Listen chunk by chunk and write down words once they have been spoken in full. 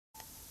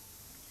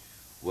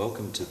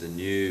Welcome to the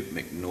new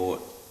Macnaught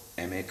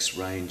MX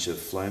range of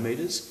flow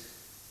meters.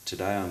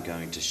 Today I'm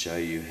going to show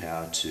you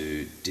how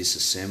to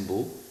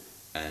disassemble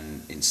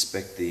and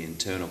inspect the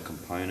internal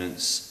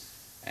components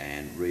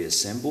and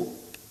reassemble.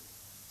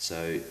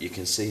 So you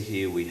can see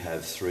here we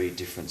have three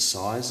different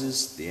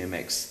sizes. The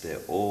MX,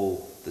 they're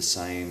all the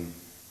same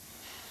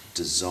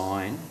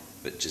design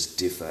but just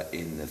differ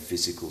in the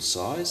physical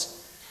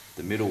size.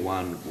 The middle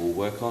one we'll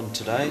work on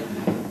today,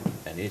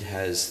 and it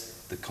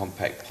has the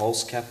compact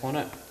pulse cap on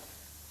it.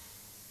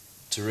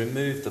 To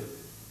remove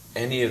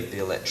any of the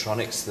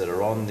electronics that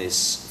are on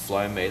this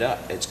flow meter,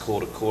 it's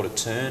called a quarter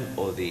turn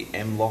or the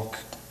M-lock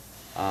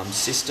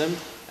system,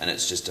 and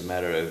it's just a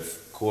matter of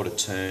quarter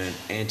turn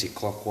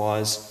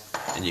anti-clockwise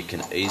and you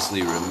can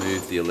easily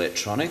remove the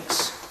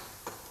electronics.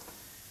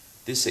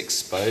 This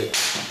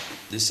exposes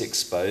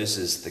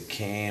the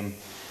cam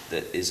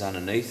that is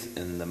underneath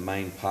in the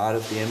main part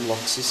of the M-lock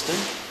system,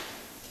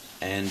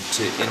 and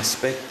to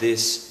inspect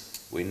this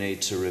we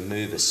need to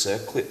remove a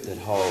circlip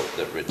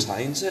that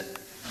retains it.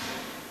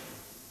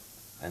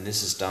 And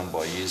this is done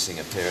by using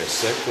a pair of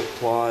circlip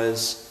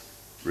pliers.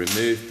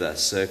 Remove the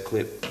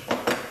circlip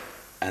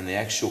and the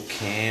actual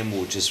cam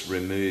will just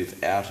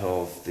remove out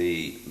of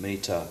the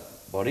meter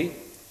body.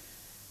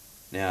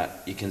 Now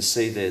you can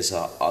see there's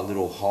a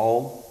little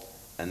hole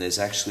and there's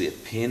actually a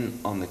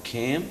pin on the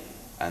cam,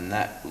 and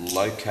that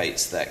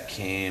locates that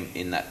cam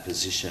in that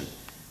position.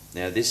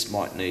 Now this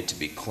might need to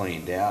be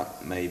cleaned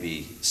out.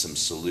 Maybe some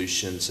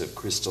solutions have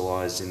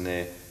crystallized in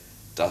there,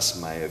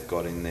 dust may have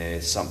got in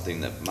there,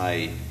 something that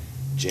may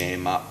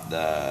jam up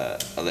the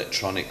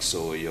electronics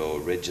or your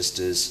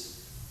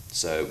registers.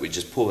 So we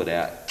just pull it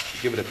out,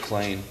 give it a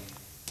clean,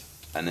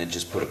 and then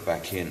just put it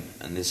back in.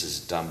 And this is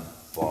done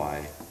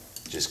by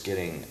just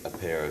getting a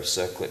pair of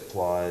circlip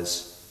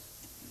pliers,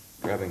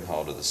 grabbing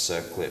hold of the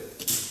circlip,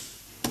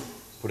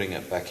 putting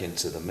it back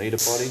into the meter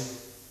body,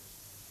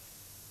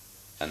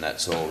 and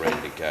that's all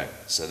ready to go.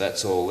 So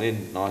that's all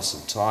in, nice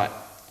and tight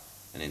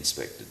and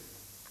inspected.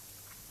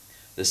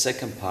 The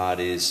second part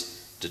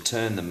is to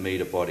turn the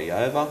meter body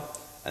over,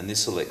 and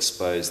this will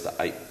expose the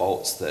 8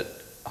 bolts that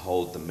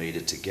hold the meter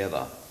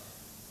together.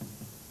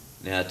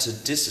 Now to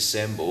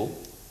disassemble,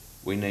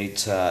 we need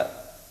to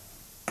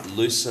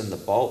loosen the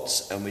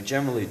bolts, and we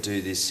generally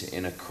do this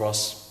in a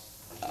cross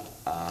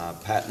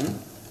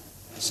pattern.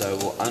 So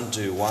we'll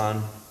undo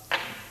one,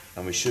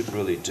 and we should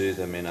really do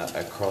them in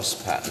a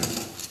cross pattern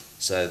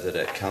so that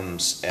it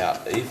comes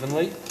out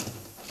evenly.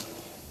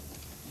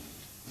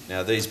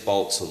 Now these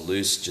bolts are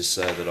loose just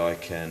so that I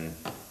can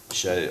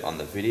show on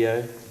the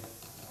video.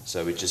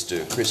 So we just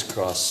do a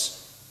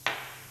crisscross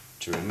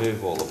to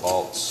remove all the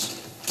bolts,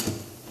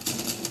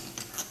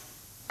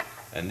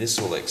 and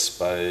this will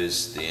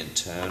expose the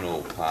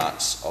internal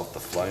parts of the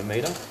flow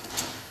meter.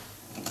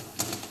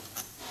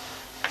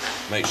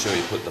 Make sure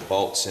you put the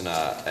bolts in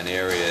an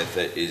area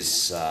that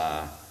is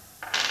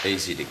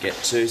easy to get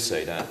to so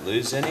you don't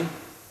lose any.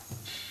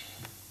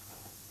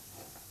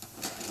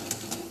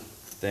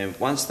 Then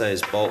once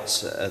those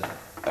bolts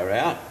are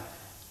out,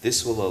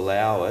 this will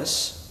allow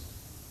us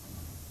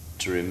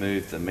to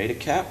remove the meter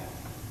cap,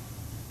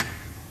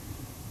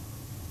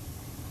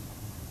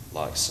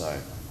 like so.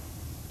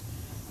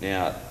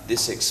 Now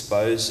this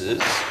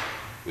exposes,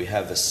 we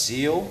have a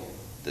seal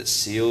that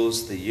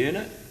seals the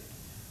unit,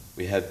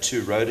 we have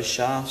 2 rotor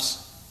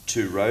shafts,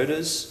 2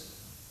 rotors,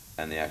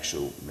 and the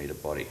actual meter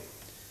body.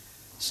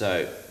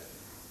 So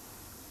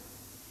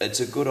it's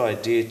a good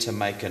idea to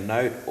make a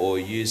note or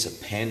use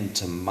a pen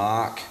to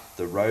mark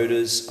the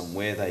rotors and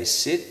where they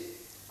sit.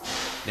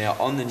 Now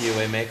on the new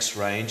MX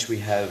range we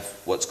have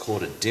what's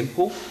called a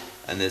dimple,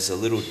 and there's a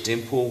little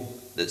dimple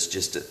that's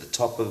just at the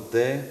top of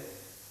there.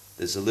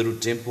 There's a little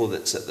dimple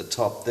that's at the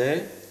top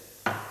there,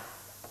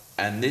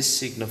 and this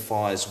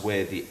signifies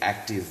where the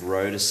active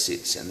rotor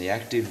sits, and the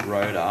active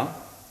rotor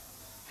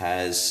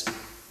has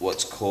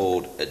what's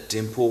called a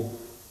dimple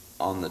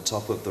on the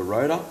top of the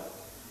rotor,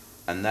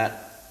 and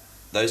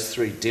those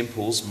 3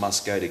 dimples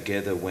must go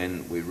together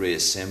when we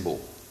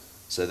reassemble.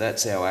 So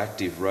that's our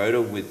active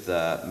rotor with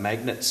the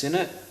magnets in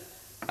it,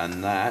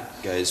 and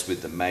that goes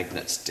with the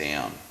magnets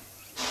down.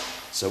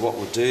 So what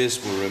we'll do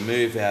is we'll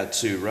remove our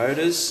 2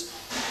 rotors.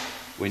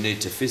 We need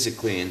to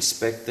physically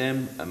inspect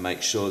them and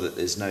make sure that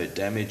there's no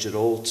damage at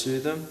all to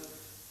them.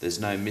 There's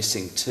no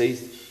missing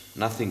teeth,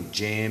 nothing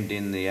jammed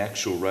in the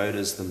actual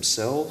rotors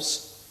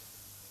themselves.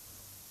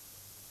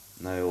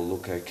 And they all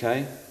look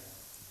okay.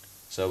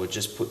 So we'll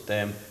just put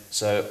them,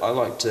 so I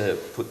like to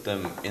put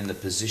them in the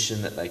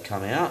position that they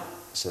come out,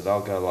 so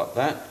they'll go like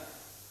that.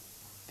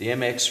 The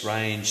MX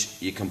range,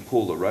 you can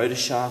pull the rotor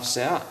shafts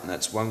out, and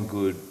that's one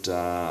good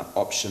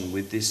option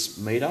with this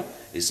meter,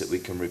 is that we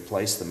can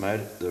replace the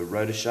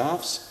rotor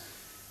shafts.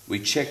 We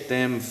check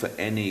them for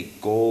any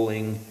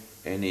galling,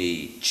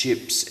 any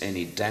chips,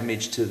 any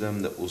damage to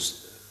them that will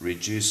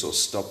reduce or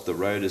stop the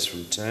rotors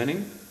from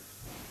turning.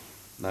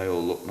 They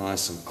all look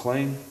nice and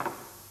clean.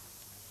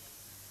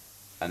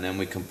 And then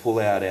we can pull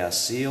out our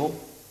seal,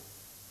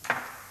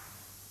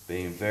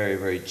 being very,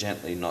 very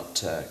gently not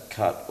to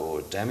cut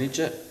or damage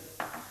it.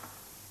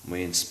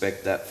 We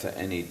inspect that for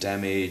any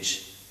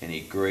damage, any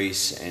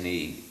grease,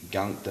 any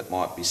gunk that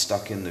might be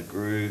stuck in the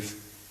groove.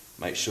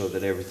 Make sure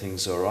that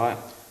everything's alright.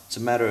 It's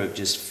a matter of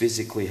just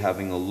physically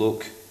having a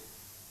look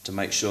to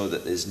make sure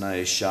that there's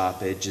no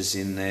sharp edges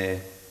in there,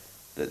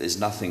 that there's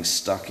nothing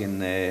stuck in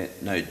there,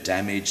 no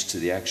damage to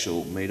the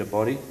actual meter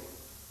body.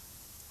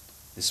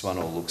 This one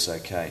all looks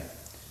okay.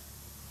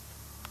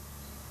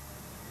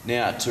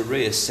 Now, to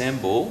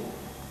reassemble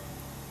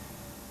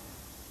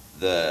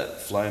the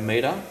flow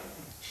meter,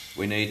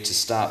 we need to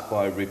start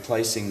by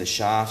replacing the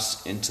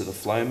shafts into the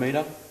flow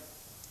meter.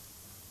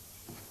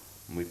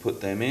 And we put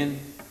them in,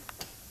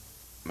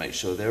 make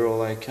sure they're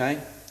all okay.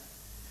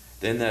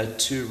 Then there are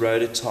two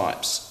rotor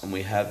types, and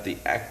we have the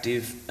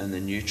active and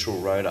the neutral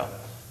rotor.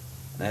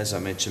 And as I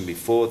mentioned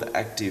before, the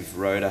active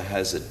rotor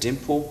has a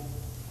dimple,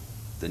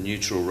 the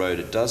neutral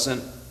rotor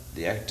doesn't.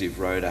 The active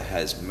rotor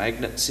has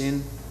magnets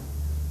in,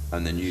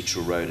 and the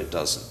neutral rotor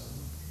doesn't.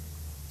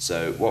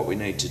 So what we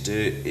need to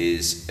do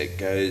is it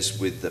goes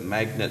with the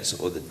magnets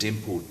or the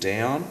dimple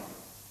down,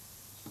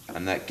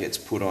 and that gets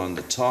put on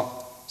the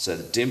top. So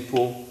the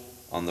dimple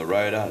on the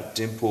rotor,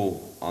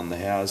 dimple on the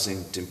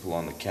housing, dimple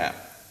on the cap.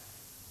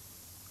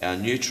 Our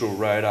neutral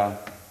rotor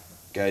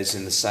goes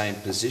in the same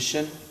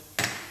position,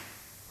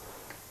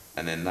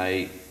 and then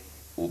they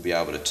will be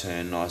able to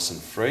turn nice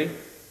and free.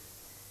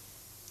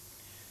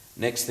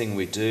 Next thing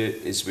we do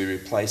is we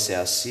replace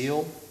our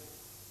seal.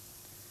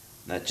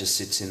 That just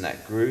sits in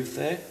that groove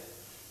there.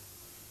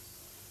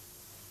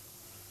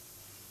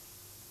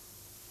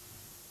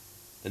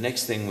 The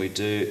next thing we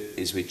do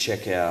is we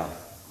check our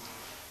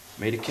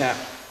meter cap.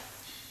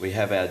 We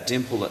have our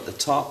dimple at the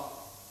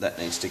top. That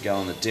needs to go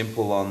on the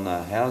dimple on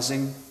the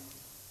housing,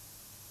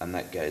 and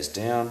that goes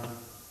down.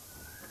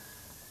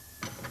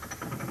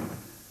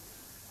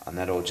 And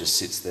that all just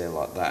sits there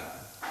like that.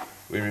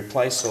 We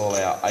replace all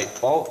our 8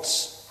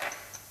 bolts.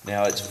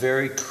 Now it's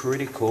very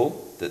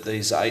critical that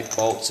these 8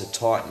 bolts are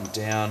tightened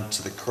down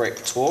to the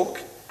correct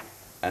torque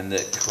and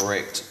the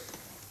correct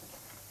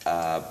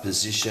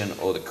position,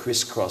 or the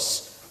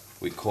crisscross,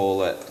 we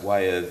call it,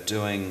 way of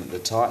doing the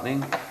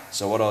tightening.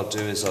 So what I'll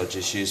do is I'll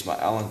just use my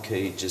Allen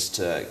key just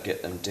to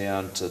get them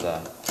down to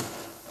the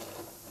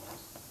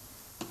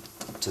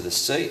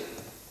seat.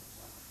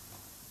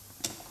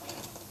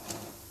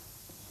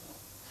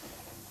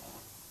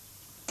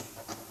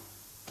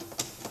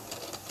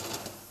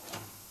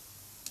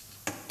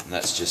 And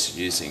that's just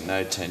using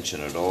no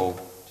tension at all,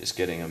 just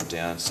getting them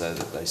down so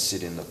that they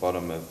sit in the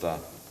bottom of the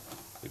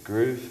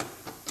groove.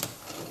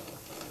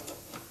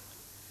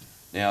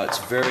 Now it's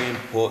very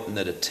important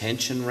that a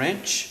tension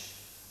wrench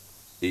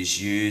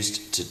is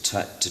used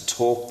to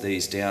torque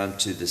these down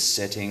to the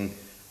setting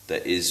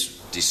that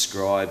is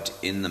described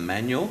in the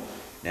manual.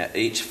 Now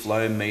each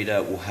flow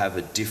meter will have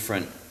a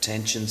different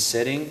tension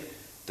setting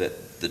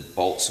that the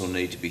bolts will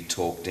need to be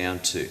torqued down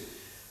to.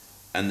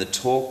 And the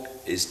torque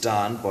is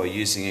done by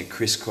using a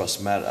crisscross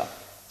motor.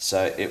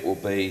 So it will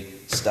be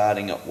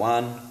starting at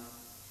 1,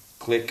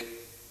 click,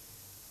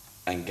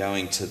 and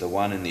going to the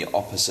one in the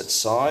opposite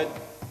side.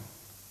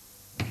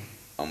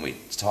 And we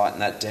tighten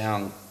that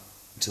down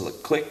until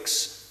it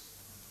clicks,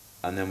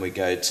 and then we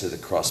go to the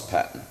cross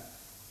pattern.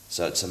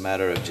 So it's a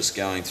matter of just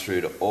going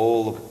through to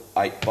all the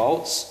 8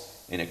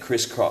 bolts in a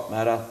crisscross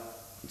manner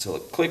until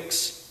it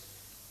clicks,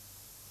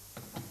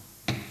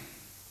 and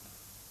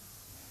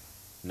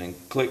then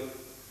click,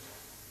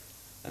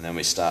 and then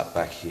we start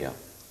back here.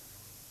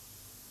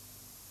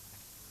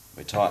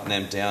 We tighten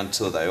them down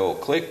until they all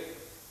click,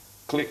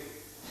 click,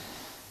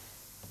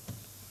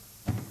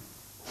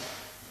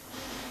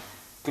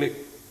 click,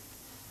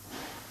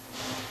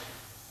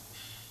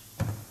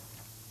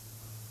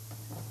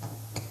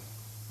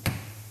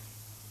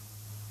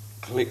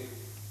 click,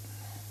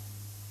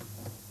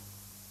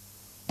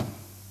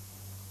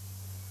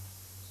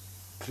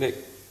 click.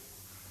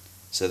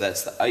 So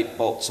that's the 8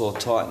 bolts all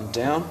tightened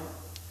down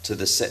to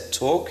the set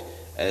torque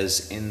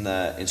as in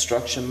the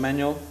instruction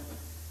manual.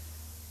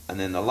 And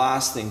then the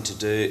last thing to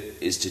do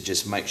is to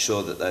just make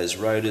sure that those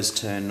rotors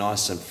turn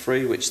nice and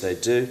free, which they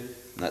do,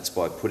 and that's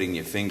by putting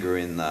your finger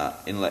in the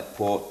inlet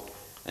port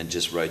and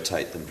just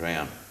rotate them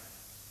around.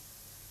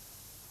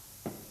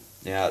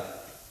 Now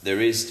there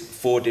is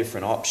 4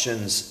 different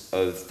options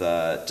of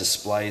the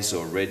displays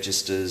or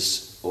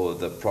registers or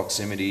the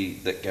proximity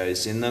that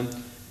goes in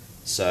them.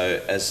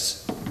 So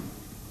as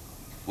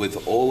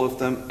with all of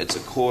them, it's a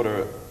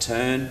 1/4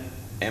 turn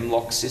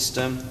M-lock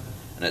system,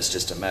 and it's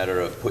just a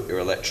matter of put your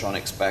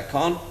electronics back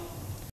on